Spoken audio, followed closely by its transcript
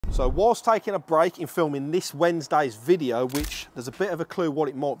So whilst taking a break in filming this Wednesday's video, which there's a bit of a clue what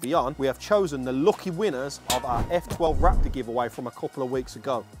it might be on, we have chosen the lucky winners of our F12 Raptor giveaway from a couple of weeks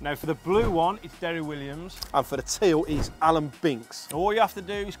ago. Now for the blue one, it's Derry Williams. And for the teal, it's Alan Binks. All you have to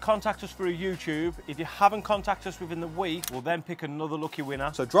do is contact us through YouTube. If you haven't contacted us within the week, we'll then pick another lucky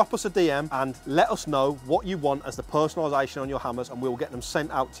winner. So drop us a DM and let us know what you want as the personalisation on your hammers, and we'll get them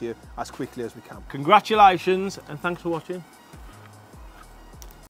sent out to you as quickly as we can. Congratulations and thanks for watching.